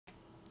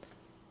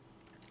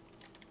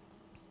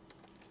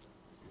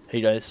Hey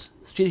guys,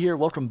 Skidd here,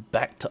 welcome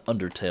back to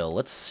Undertale.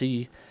 Let's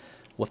see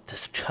what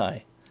this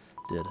guy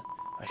did.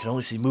 I can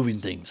only see moving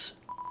things.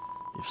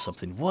 If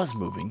something was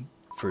moving,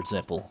 for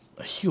example,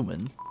 a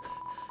human,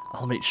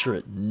 I'll make sure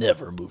it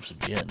never moves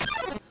again.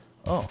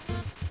 Oh.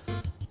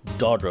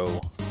 Doggo.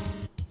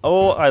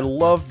 Oh, I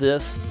love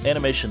this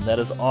animation. That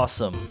is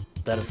awesome.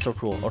 That is so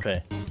cool.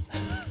 Okay.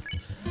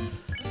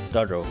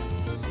 Doggo.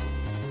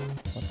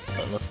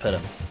 Let's pet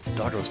him.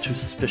 Doggo's too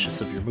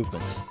suspicious of your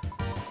movements.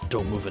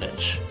 Don't move an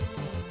inch.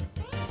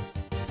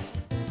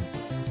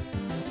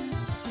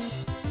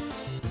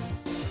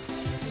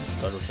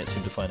 Doggo can't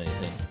seem to find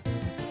anything.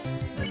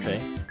 Okay,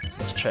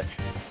 let's check.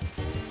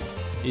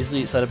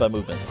 Easily excited by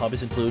movement.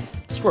 Hobbies include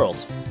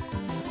squirrels.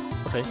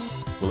 Okay,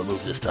 will it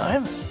move this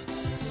time?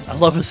 I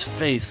love his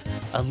face.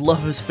 I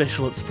love his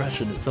facial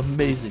expression. It's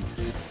amazing.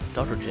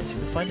 Doggo can't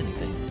seem to find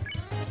anything.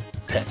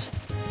 Pet.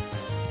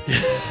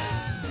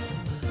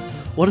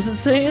 What is it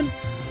saying?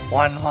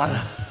 One.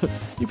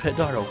 You pet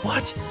Doggo.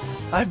 What?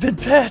 I've been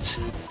pet.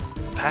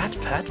 Pat,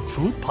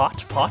 food,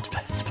 pot,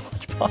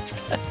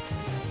 pet.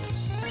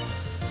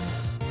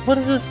 What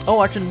is this?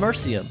 Oh, I can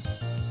mercy him.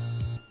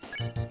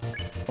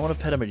 I want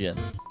to pet him again.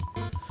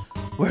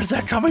 Where's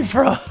that coming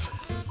from?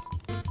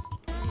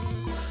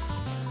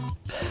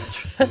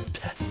 Pet.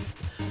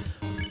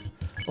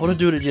 I want to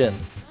do it again.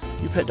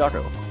 You pet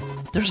Doggo.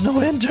 There's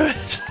no end to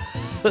it.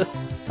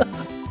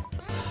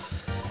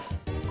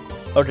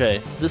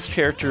 Okay, this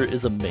character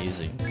is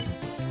amazing.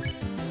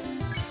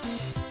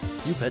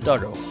 You pet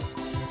Doggo.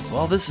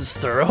 Well, this is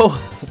thorough.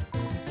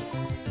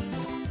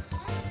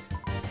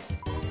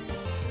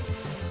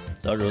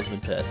 Doggo has been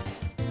pet.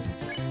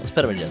 Let's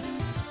pet him again.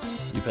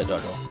 You pet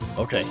Doggo.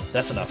 Okay,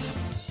 that's enough.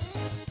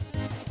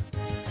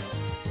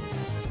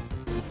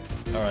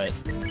 Alright,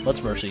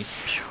 let's mercy.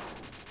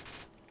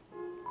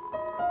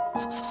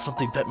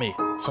 Something pet me.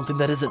 Something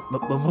that isn't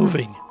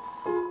moving.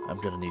 I'm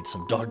gonna need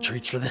some dog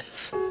treats for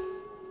this.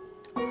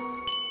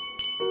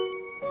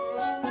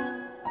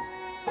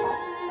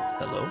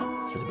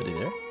 Hello? Is anybody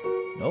there?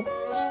 No?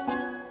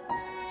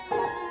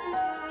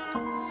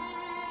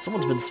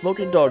 Someone's been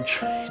smoking dog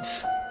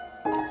treats.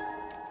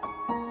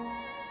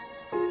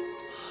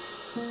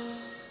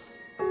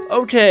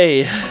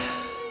 Okay.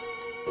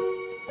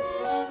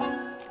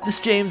 This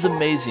game's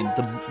amazing.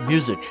 The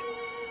music's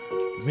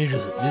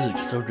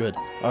so good.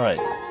 Alright,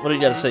 what do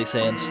you gotta say,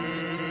 Sans?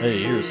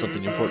 Hey, here's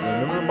something important to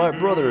remember. My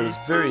brother is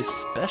very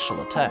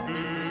special attack.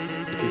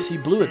 If you see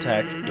blue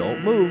attack,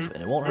 don't move,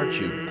 and it won't hurt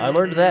you. I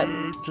learned that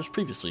just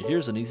previously.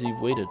 Here's an easy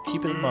way to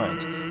keep it in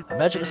mind.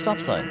 Imagine a stop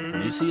sign.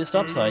 When you see a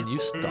stop sign, you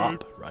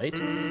stop, right?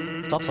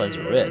 Stop signs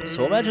are red,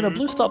 so imagine a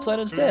blue stop sign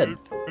instead.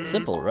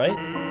 Simple, right?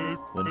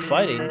 When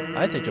fighting,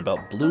 I think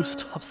about blue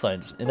stop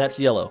signs, and that's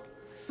yellow.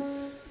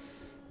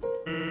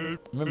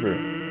 Remember,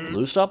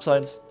 blue stop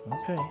signs.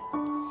 Okay.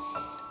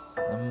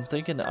 I'm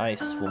thinking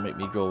ice will make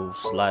me go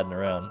sliding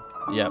around.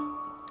 Yep.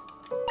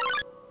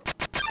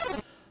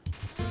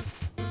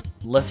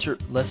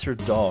 Lesser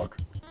dog.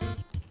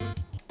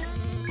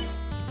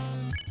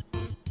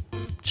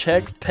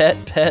 Check, pet.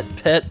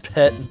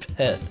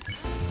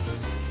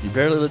 You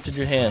barely lifted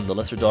your hand, the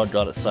lesser dog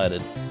got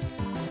excited.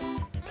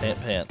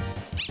 Pant.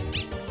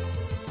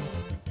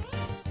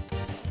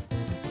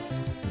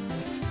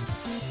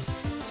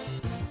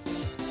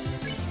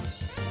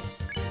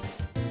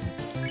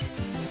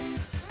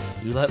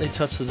 You lightly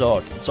touch the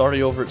dog. It's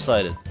already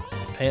overexcited.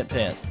 Pant.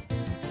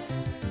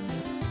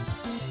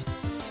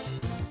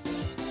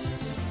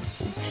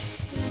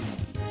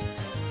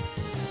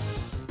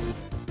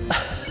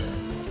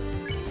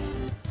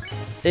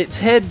 Its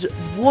head,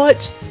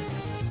 what?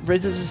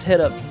 Raises his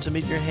head up to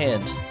meet your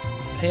hand.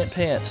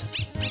 Pant.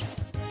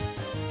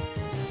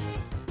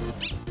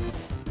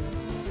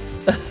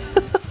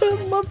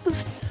 I love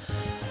this.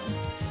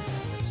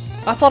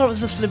 I thought it was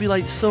just gonna be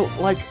like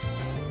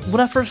when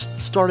I first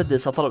started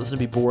this, I thought it was gonna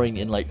be boring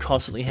and like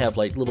constantly have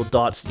like little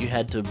dots that you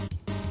had to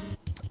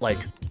like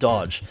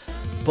dodge,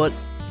 but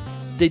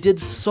they did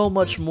so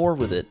much more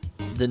with it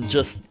than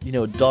just, you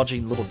know,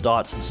 dodging little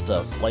dots and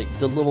stuff, like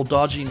the little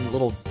dodging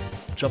little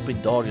jumping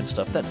dog and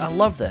stuff. That I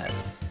love that.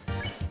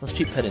 Let's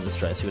keep petting this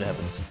guy, see what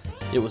happens.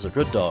 It was a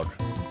good dog.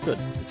 Good.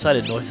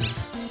 Excited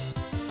noises.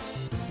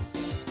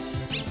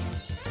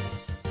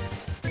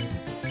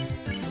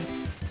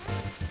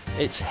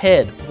 Its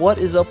head. What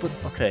is up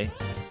with... Okay.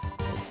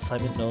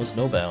 Excitement knows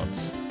no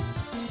bounds.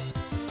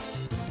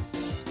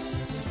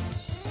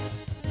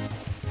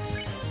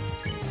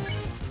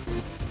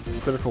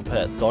 Critical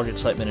pet. Dog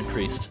excitement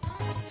increased.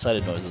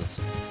 Excited noises.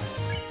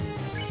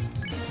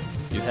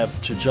 You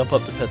have to jump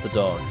up to pet the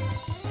dog.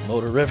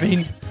 Motor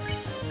revving.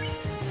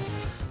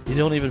 You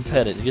don't even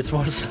pet it. It gets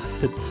more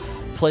excited.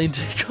 Plane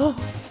takeoff.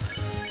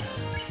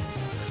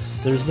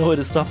 There's no way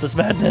to stop this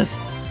madness.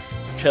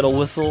 Kettle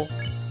whistle.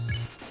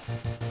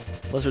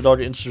 Lesser dog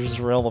enters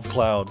the realm of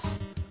clouds.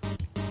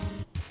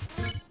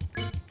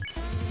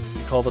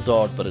 You call the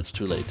dog, but it's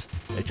too late.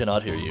 It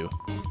cannot hear you.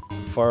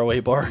 Far away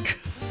bark.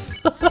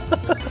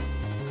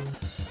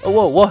 Oh,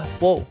 whoa, what?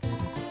 Whoa.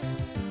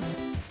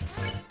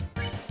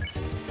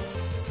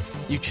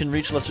 You can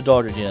reach Lesser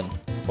Dog again.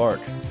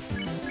 Bark.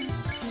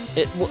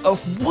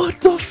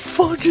 What the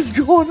fuck is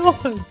going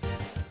on?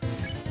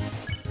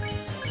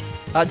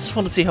 I just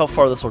want to see how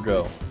far this will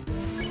go.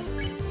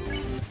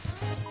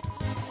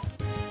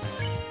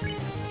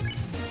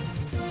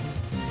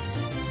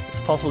 It's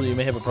possible that you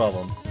may have a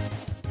problem.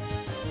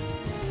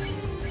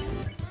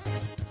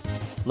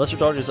 Lesser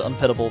Dog is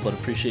unpettable but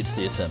appreciates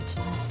the attempt.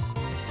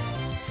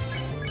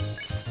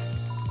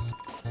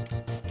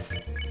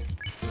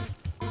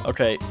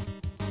 Okay.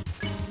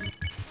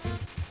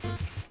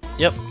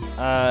 Yep,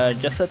 I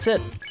guess that's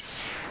it.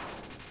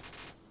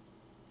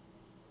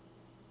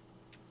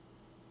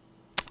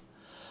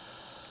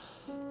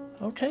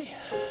 Okay.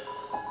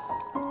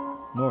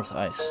 North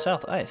ice,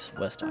 south ice,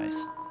 west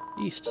ice,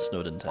 east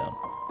Snowden town,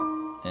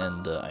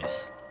 and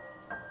ice.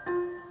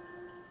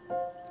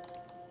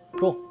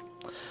 Cool.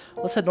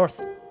 Let's head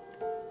north.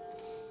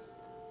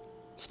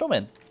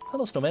 Snowman.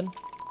 Hello, snowman.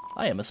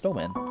 I am a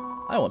snowman.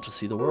 I want to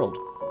see the world,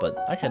 but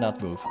I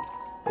cannot move.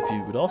 If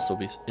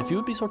you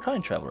would be so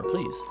kind, traveler,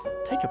 please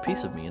take a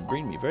piece of me and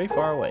bring me very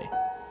far away.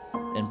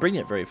 And bring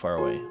it very far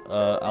away.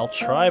 I'll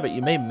try, but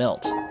you may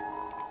melt.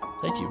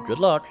 Thank you. Good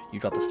luck.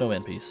 You got the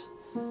snowman piece.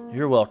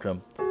 You're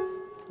welcome.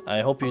 I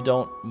hope you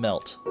don't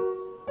melt.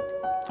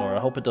 Or I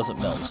hope it doesn't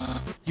melt.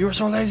 You were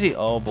so lazy.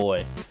 Oh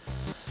boy.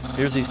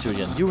 Here's these two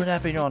again. You were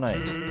napping all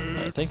night.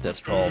 I think that's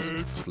called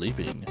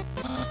sleeping.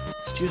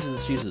 Excuses,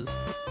 excuses.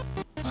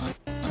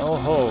 Oh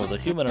ho, the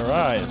human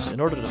arrives. In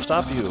order to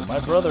stop you,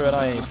 my brother and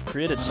I have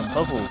created some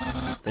puzzles.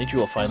 Think you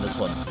will find this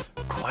one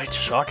quite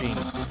shocking.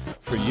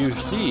 For you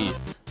see,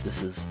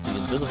 this is the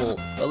invisible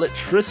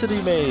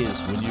electricity maze.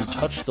 When you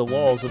touch the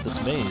walls of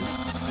this maze,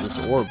 this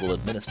orb will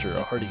administer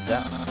a hearty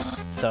zap.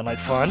 Sound like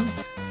fun?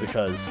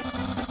 Because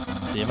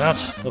the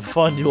amount of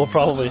fun you will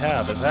probably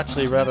have is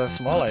actually rather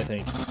small, I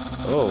think.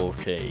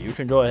 Okay, you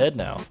can go ahead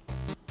now.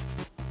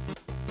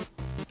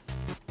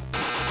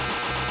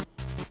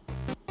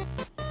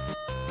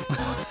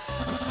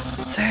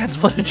 Sans,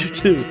 what did you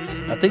do?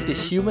 I think the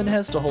human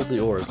has to hold the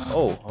orb.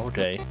 Oh,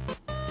 okay.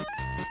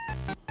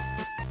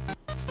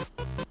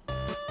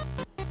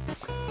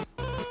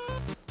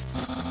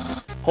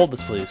 Hold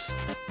this, please.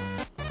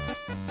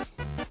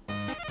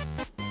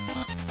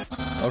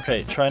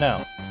 Okay, try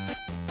now.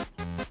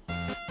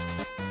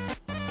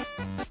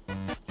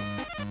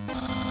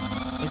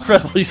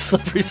 Incredibly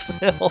slippery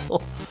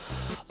snail.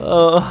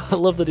 I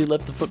love that he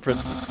left the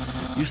footprints.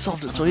 You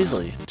solved it so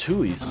easily.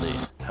 Too easily.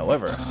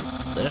 However,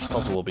 the next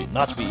puzzle will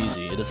not be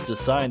easy. It is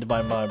designed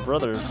by my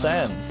brother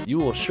Sans. You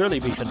will surely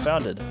be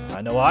confounded.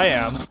 I know I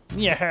am.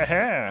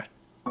 Yeah.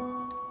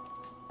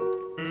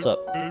 Sup?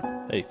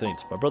 Hey,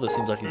 thanks. My brother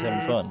seems like he's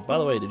having fun. By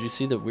the way, did you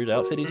see the weird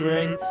outfit he's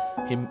wearing?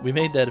 We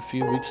made that a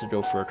few weeks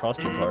ago for a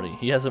costume party.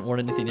 He hasn't worn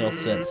anything else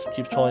since.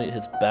 Keeps calling it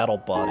his battle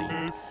body.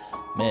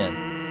 Man,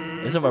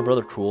 isn't my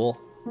brother cool?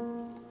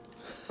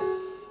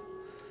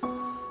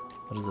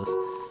 What is this?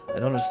 I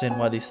don't understand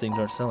why these things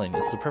aren't selling.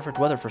 It's the perfect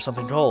weather for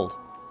something cold.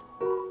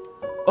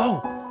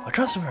 Oh, a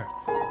customer!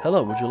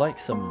 Hello, would you like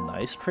some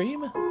ice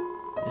cream?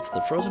 It's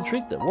the frozen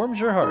treat that warms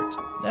your heart.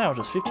 Now,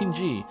 just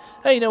 15G.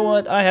 Hey, you know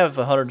what? I have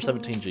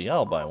 117G.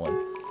 I'll buy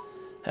one.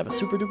 Have a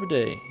super duper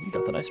day. You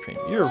got the ice cream.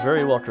 You're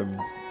very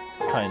welcome,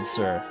 kind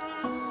sir.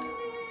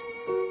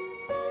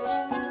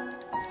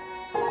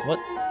 What?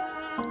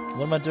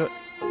 What am I doing?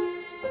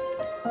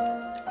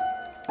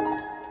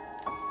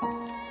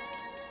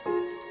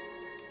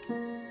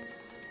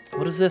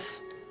 What is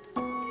this?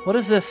 What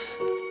is this?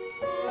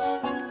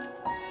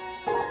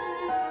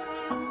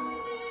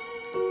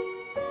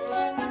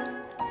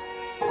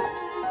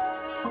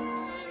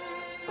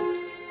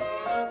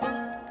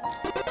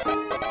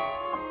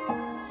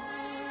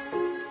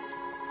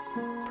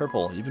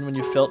 Purple. Even when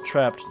you felt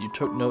trapped, you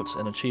took notes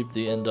and achieved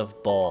the end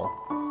of ball.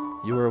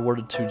 You were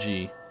awarded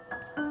 2G.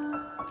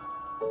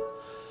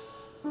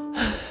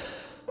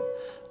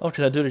 Oh,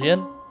 can I do it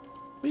again?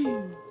 Wee.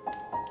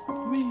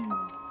 Wee.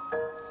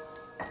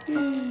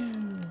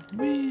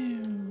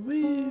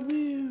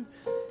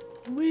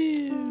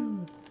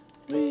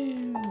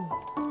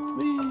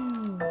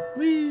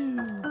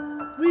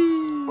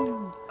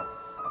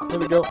 There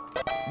we go.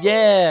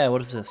 Yeah,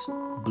 what is this?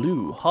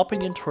 Blue,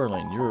 hopping and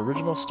twirling. Your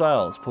original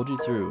style has pulled you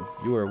through.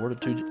 You are awarded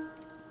 2G.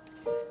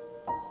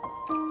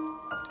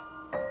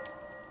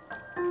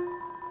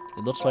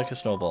 It looks like a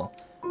snowball.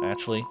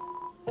 Actually,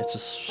 it's a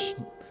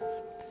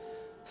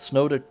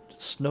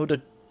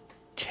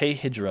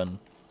snowdecahedron.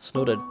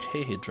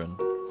 Snowdecahedron.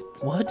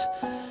 What?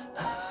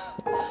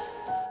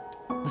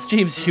 This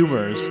game's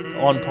humor is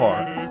on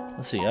par.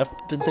 Let's see, I've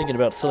been thinking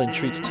about selling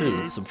treats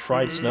too. Some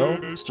fried snow?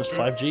 It's just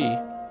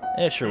 5G.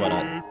 Eh, sure, why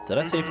not? Did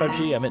I say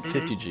 5G? I meant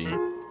 50G.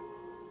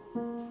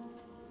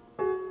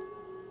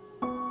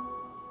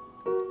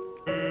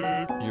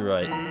 You're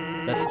right.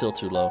 That's still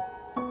too low.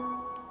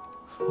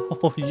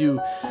 Oh,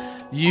 you.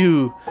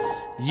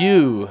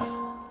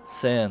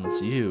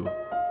 Sans, you.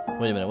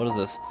 Wait a minute, what is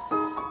this?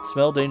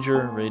 Smell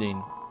danger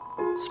rating.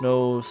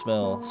 Snow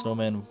smell.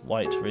 Snowman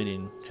white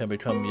rating. Can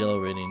become yellow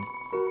rating.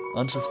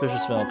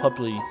 Unsuspicious smell.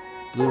 Puppy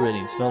blue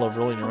rating. Smell of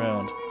rolling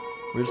around.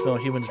 Weird smell,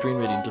 humans, dream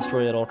reading,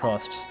 destroy at all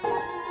costs.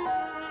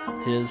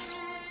 His,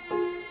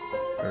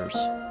 hers.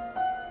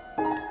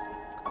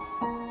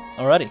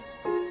 Alrighty.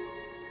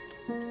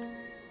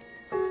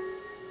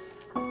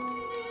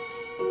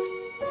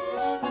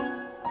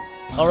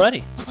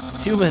 Alrighty.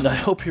 Human, I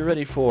hope you're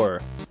ready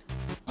for...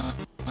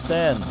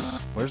 Sans.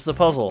 Where's the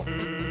puzzle?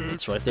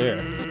 It's right there,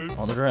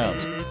 on the ground.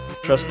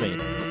 Trust me,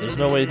 there's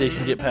no way they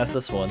can get past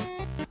this one.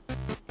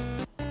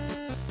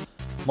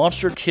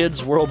 Monster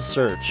Kids World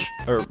Search,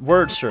 or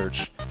Word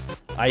Search.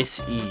 Ice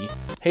E.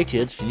 Hey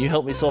kids, can you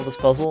help me solve this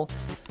puzzle?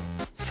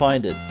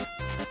 Find it.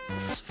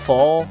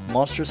 Fall,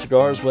 Monster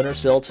Cigars, Winter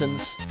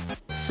Skeletons,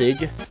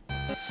 Sig,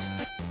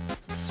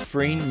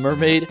 Spring,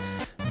 Mermaid,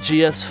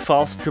 GS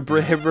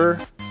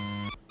Falskabriber.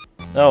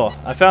 Oh,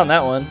 I found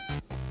that one.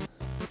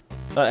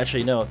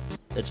 Actually, no,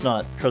 it's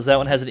not, because that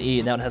one has an E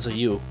and that one has a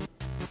U.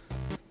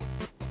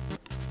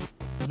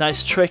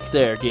 Nice trick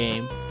there,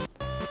 game.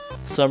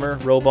 Summer,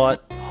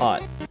 robot,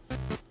 hot.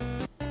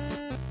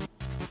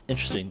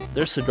 Interesting.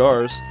 There's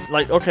cigars.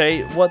 Like,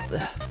 okay, what the...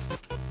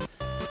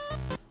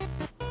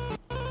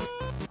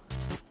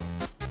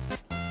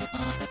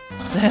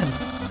 Sans,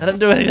 that didn't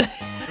do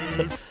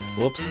anything.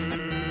 Whoops.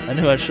 I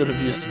knew I should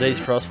have used today's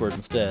crossword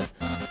instead.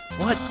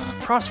 What?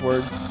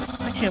 Crossword?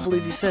 I can't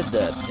believe you said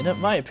that. In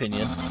my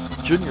opinion,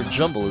 Junior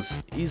Jumble is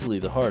easily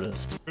the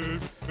hardest.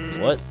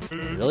 What?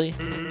 Really?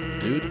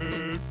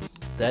 Dude?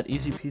 That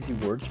easy peasy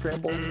word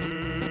scramble?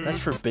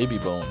 That's for baby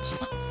bones.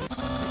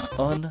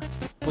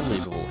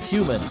 Unbelievable.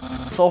 Human,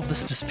 solve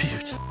this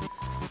dispute.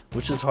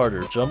 Which is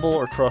harder, jumble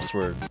or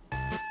crossword?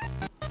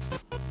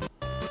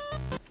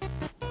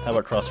 How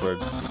about crossword?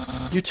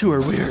 You two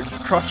are weird.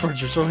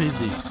 Crosswords are so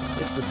easy.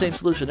 It's the same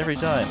solution every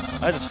time.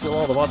 I just fill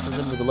all the boxes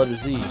in with the letter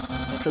Z.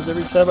 Because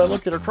every time I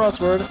look at a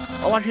crossword,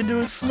 all I can do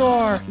is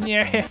snore.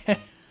 Yeah.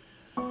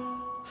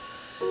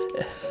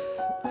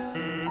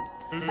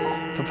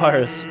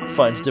 Papyrus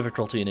finds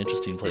difficulty in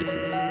interesting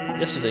places.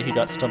 Yesterday he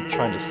got stumped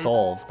trying to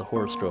solve the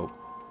horoscope.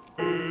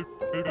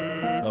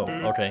 Oh,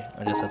 okay.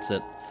 I guess that's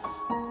it.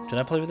 Can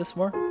I play with this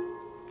more?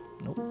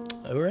 Nope.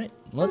 Alright.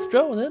 Let's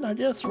go then. I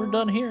guess we're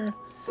done here.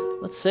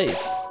 Let's save.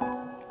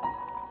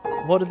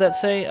 What did that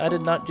say? I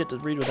did not get to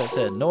read what that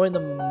said. Knowing the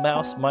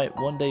mouse might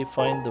one day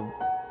find the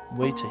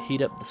way to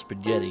heat up the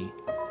spaghetti.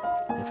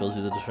 It fills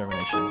you with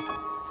determination.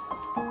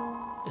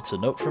 It's a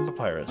note from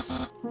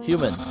Papyrus.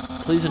 Human,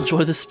 please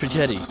enjoy the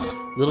spaghetti.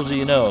 Little do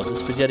you know, the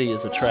spaghetti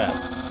is a trap,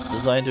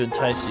 designed to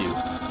entice you.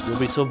 You'll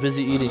be so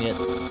busy eating it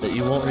that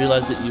you won't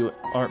realize that you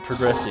aren't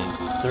progressing.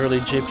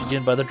 Thoroughly japed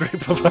again by the great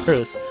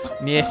Papyrus.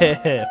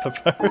 Yeah,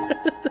 Papyrus.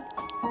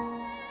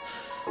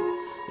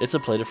 It's a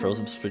plate of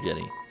frozen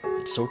spaghetti.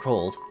 It's so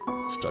cold,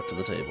 it's stuck to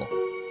the table.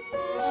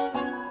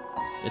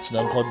 It's an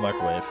unplugged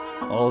microwave.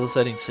 All the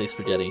settings say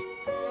spaghetti.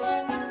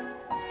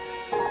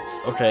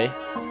 Okay.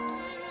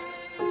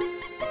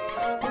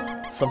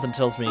 Something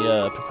tells me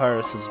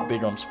Papyrus is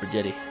big on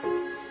spaghetti.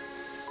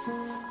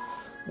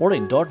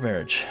 Warning, dog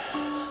marriage.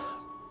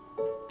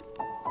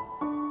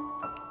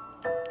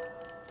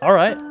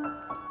 Alright.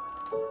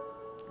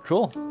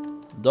 Cool.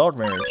 Dog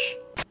marriage.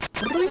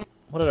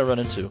 What did I run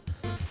into?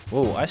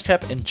 Whoa, Ice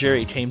Trap and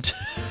Jerry came to...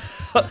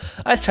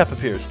 Ice Trap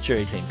appears,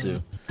 Jerry came too.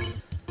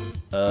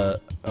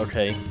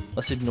 Okay.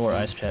 Let's ignore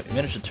Ice Trap. You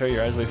managed to tear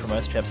your eyes away from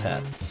Ice Trap's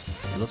hat.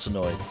 He looks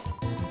annoyed.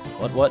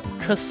 What?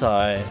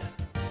 Kasai.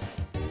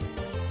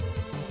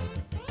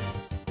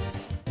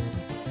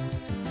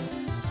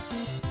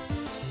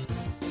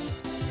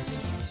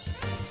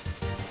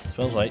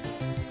 Smells like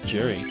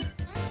Jerry.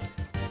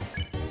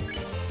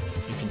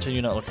 You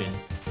continue not looking.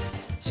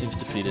 Seems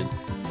defeated.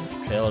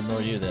 Okay, I'll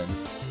ignore you then.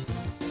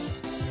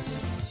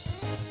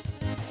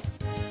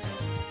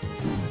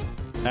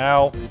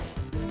 Ow.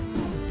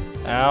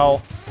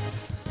 Ow.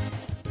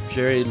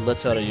 Jerry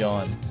lets out a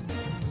yawn.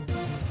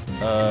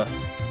 I'll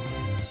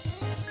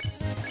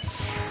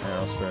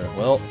spare it.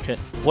 Well,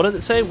 what did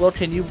it say? Well,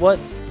 can you what?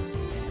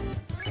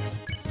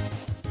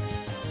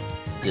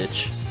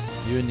 Ditch.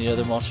 You and the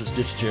other monsters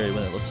ditch Jerry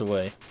when it lets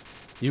away.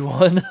 You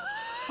won.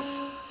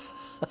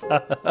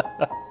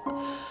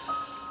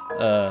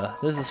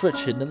 There's a switch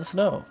hidden in the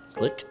snow.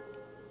 Click.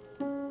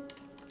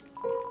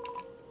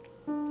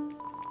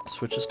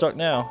 Switch is stuck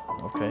now.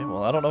 Okay,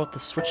 well, I don't know what the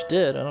switch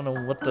did. I don't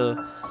know what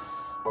the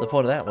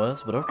point of that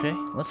was, but okay.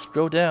 Let's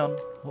go down.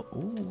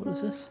 Ooh, what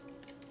is this?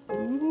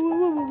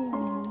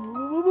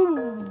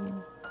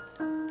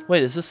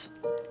 Wait, is this...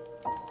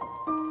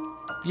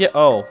 Yeah,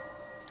 oh.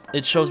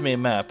 It shows me a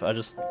map. I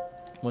just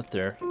went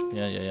there.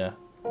 Yeah.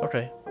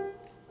 Okay.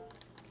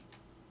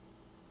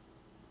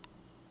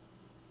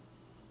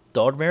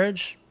 Dog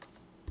marriage?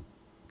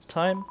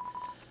 Time?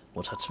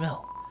 What's that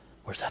smell?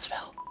 Where's that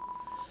smell?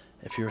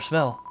 If you're a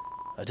smell,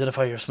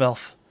 identify your smell.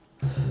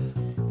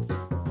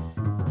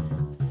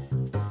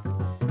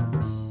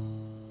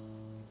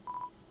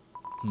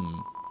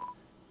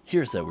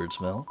 Here's that weird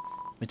smell.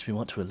 Makes me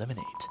want to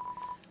eliminate.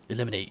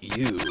 Eliminate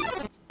you.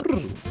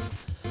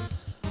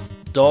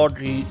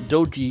 Dogi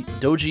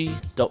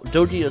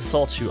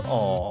assaults you.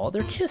 Aw,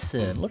 they're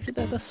kissing. Look at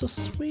that. That's so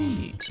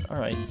sweet.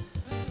 Alright.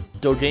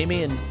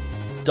 Dogami and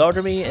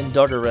Doggerme and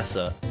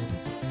Doggeressa.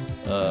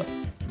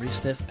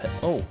 Resniff pet.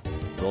 Oh,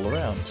 roll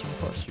around. Of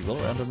course, you roll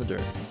around in the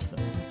dirt and snow.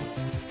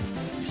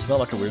 You smell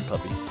like a weird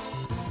puppy.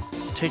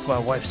 Take my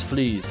wife's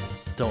fleas.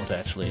 Don't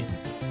actually.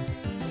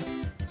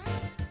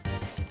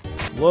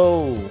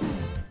 Whoa.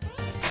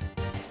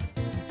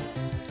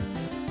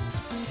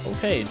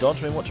 Okay,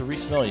 dogs may want to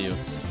re-smell you.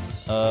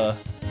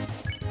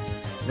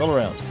 Roll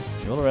around.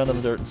 You roll around in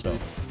the dirt and snow.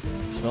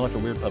 You smell like a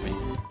weird puppy.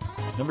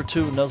 Number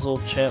 2, Nuzzle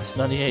Champs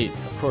 98.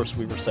 Of course,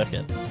 we were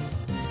second.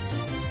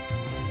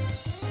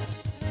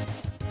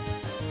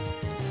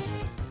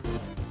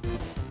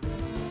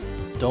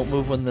 Don't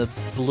move when the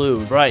blue.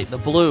 Right, the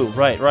blue.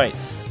 Right.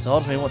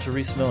 Dogs may want to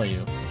re-smell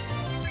you.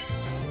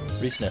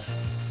 Re-sniff.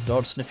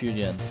 Dogs sniff you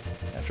again.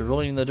 After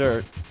rolling in the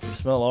dirt, you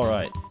smell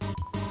alright.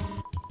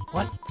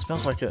 What?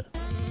 Smells like a...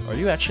 Are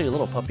you actually a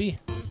little puppy?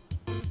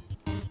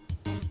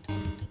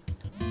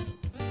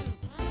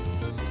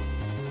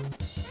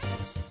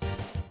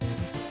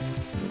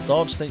 The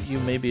dogs think you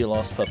may be a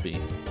lost puppy.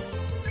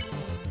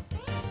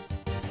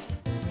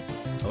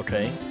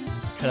 Okay.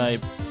 Can I...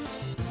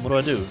 What do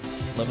I do?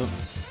 Let me...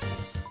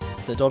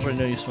 The dogs already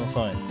know you smell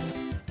fine.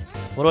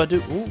 What do I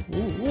do?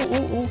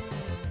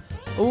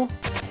 Ooh.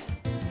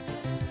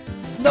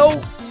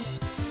 No!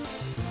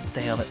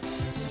 Damn it.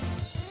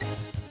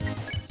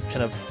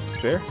 Can I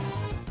spare?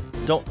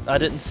 I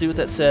didn't see what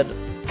that said.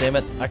 Damn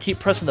it. I keep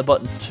pressing the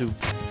button too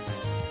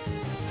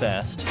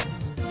fast.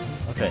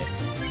 Okay.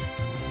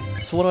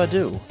 So what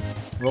do?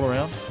 Roll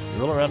around?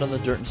 You roll around in the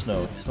dirt and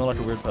snow. You smell like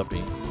a weird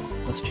puppy.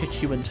 Let's kick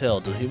human tail.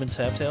 Do humans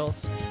have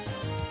tails?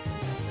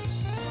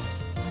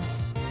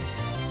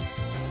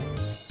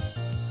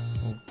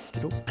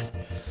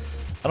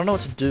 I don't know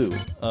what to do.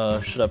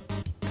 Should I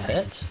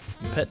pet?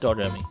 You pet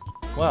Doggerme.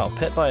 Wow,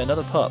 pet by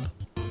another pup.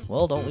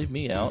 Well, don't leave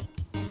me out.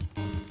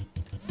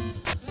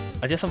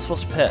 I guess I'm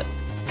supposed to pet.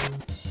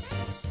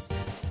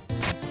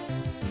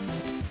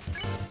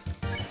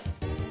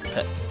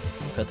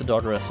 Pet the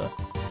Doggeressa.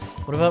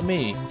 What about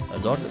me? A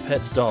dog that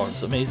pets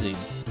dogs. Amazing.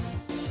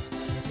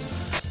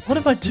 What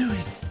am I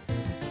doing?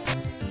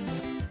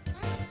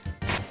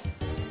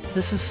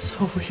 This is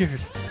so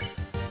weird.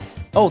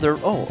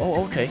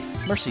 Oh, okay.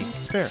 Mercy.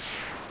 Spare.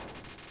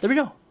 There we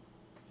go.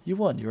 You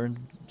won. You're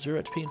in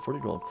 0 HP and 40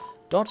 gold.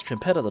 Dogs can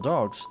pet other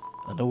dogs.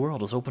 A new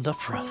world has opened up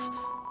for us.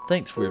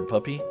 Thanks, weird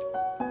puppy.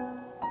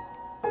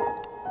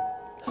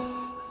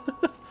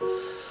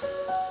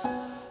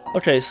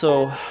 Okay,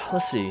 so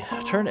let's see.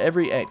 Turn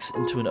every X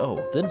into an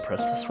O, then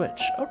press the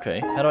switch. Okay,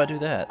 how do I do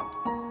that?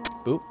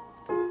 Boop.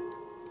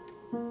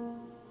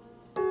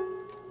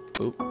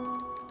 Boop.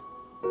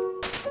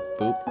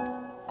 Boop.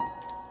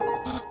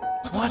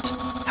 What?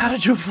 How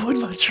did you avoid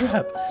my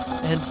trap?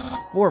 And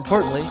more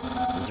importantly,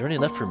 is there any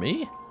left for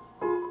me?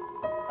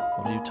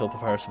 What do you tell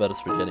Papyrus about a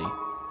spaghetti?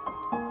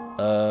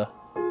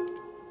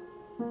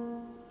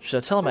 Should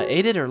I tell him I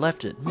ate it or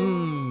left it?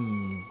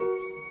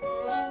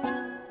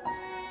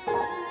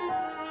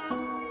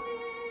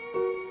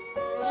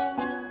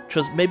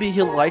 Because maybe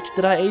he'll like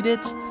that I ate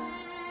it,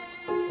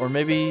 or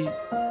maybe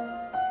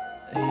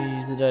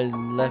that I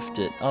left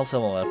it. I'll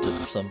tell him I left it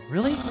for some.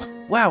 Really?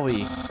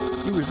 Wowie!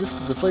 You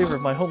resisted the flavor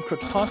of my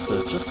home-cooked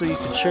pasta just so you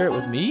could share it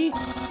with me?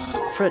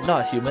 Fret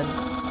not, human.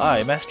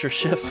 I, Master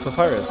Chef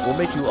Papyrus, will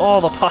make you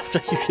all the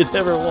pasta you could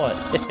ever want.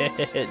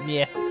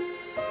 Yeah.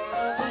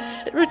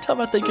 Every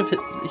time I think of it,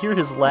 hear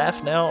his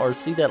laugh now, or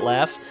see that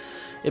laugh,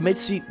 it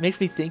makes me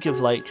think of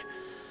like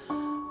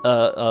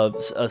a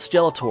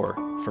Skeletor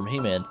from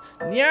He-Man.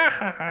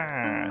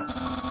 Yeah.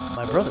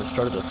 My brother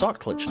started a sock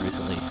collection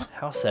recently.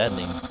 How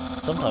saddening.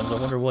 Sometimes I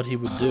wonder what he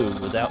would do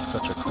without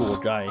such a cool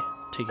guy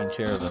taking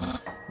care of him.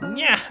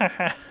 Yeah.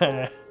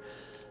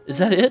 Is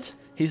that it?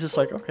 He's just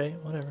like, okay,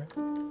 whatever.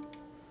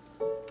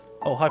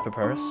 Oh, hi,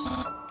 Papyrus.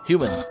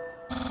 Human.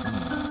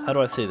 How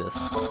do I say this?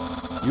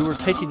 You were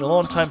taking a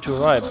long time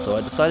to arrive, so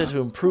I decided to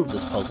improve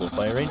this puzzle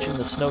by arranging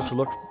the snow to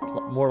look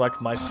more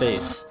like my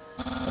face.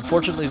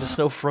 Unfortunately, the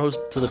snow froze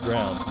to the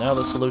ground. Now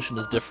the solution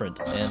is different,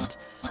 and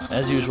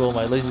as usual,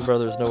 my lazy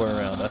brother is nowhere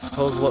around. I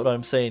suppose what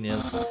I'm saying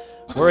is,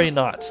 worry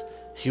not,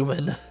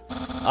 human.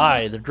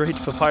 I, the great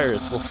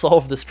Papyrus, will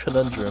solve this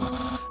conundrum.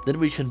 Then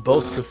we can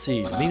both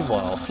proceed.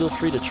 Meanwhile, feel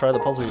free to try the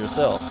puzzle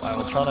yourself. I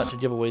will try not to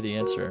give away the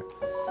answer.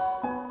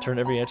 Turn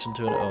every H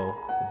into an O.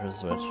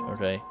 Press the switch.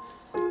 Okay.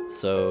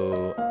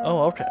 So,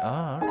 oh, okay.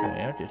 Ah,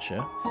 okay. I get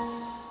you.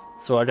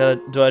 So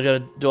do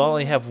I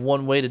only have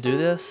one way to do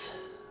this?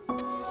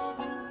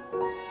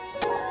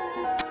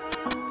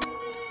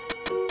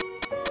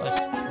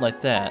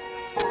 Like that.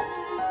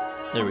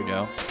 There we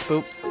go.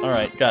 Boop.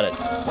 Alright, got it.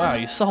 Wow,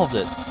 you solved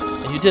it.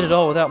 And you did it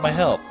all without my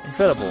help.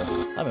 Incredible.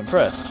 I'm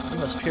impressed. You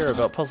must care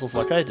about puzzles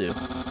like I do.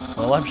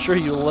 Well, I'm sure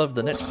you'll love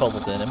the next puzzle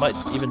then. It might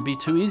even be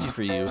too easy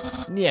for you.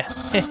 Yeah.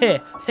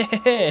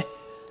 Hehe.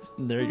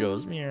 There he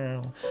goes.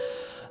 Meow.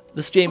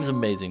 This game is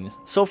amazing.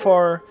 So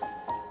far,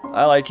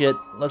 I like it.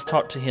 Let's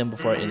talk to him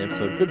before I end the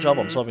episode. Good job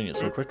on solving it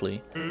so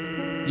quickly.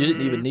 You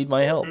didn't even need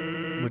my help,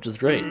 which is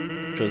great,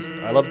 because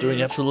I love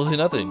doing absolutely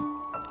nothing.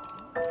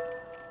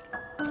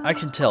 I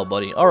can tell,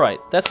 buddy. Alright,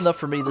 that's enough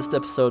for me this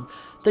episode.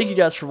 Thank you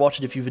guys for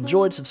watching. If you've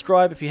enjoyed,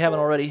 subscribe. If you haven't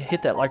already,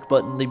 hit that like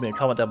button, leave me a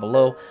comment down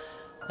below.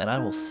 And I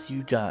will see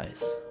you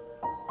guys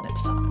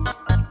next time.